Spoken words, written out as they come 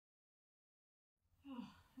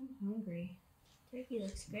I'm hungry. Turkey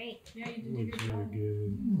looks great. Yeah, you did a good Looks really job.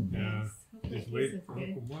 good. Yeah. Nice. Hope that Just wait tastes for good.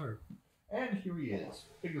 Uncle Mark. And here he is,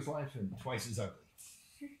 big as life and twice as ugly.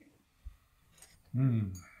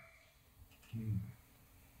 Mm.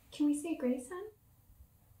 Can we say grace,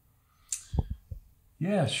 hon?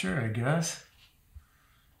 Yeah, sure, I guess.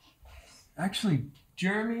 Actually,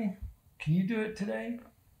 Jeremy, can you do it today?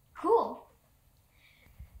 Cool.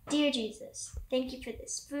 Dear Jesus, thank you for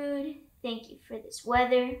this food. Thank you for this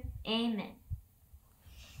weather. Amen.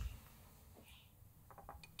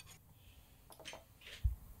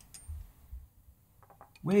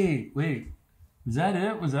 Wait. Was that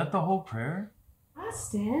it? Was that the whole prayer?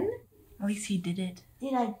 Austin? At least he did it.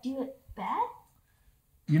 Did I do it bad?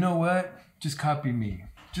 You know what? Just copy me.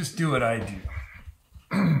 Just do what I do.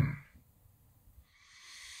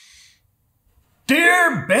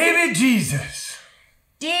 Dear baby Jesus,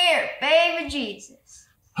 Dear baby Jesus.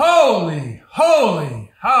 holy,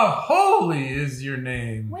 how holy is your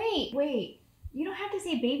name. Wait. You don't have to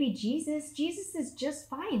say baby Jesus. Jesus is just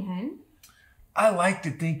fine, hun. I like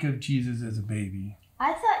to think of Jesus as a baby.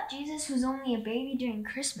 I thought Jesus was only a baby during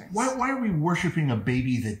Christmas. Why are we worshiping a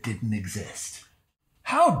baby that didn't exist?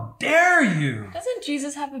 How dare you? Doesn't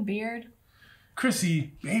Jesus have a beard?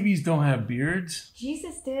 Chrissy, babies don't have beards.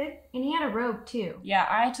 Jesus did, and he had a robe too. Yeah,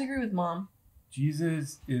 I have to agree with Mom.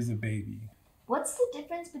 Jesus is a baby. What's the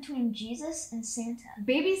difference between Jesus and Santa?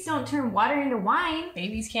 Babies don't turn water into wine.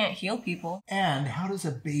 Babies can't heal people. And how does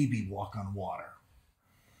a baby walk on water?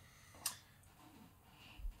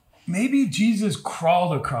 Maybe Jesus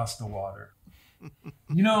crawled across the water.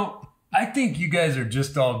 You know, I think you guys are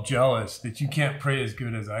just all jealous that you can't pray as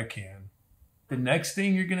good as I can. The next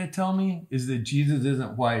thing you're going to tell me is that Jesus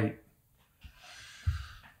isn't white.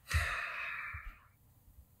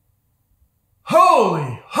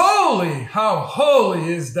 Holy, how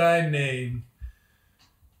holy is thy name.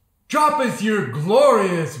 Droppeth your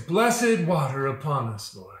glorious, blessed water upon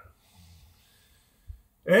us, Lord.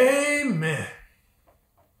 Amen.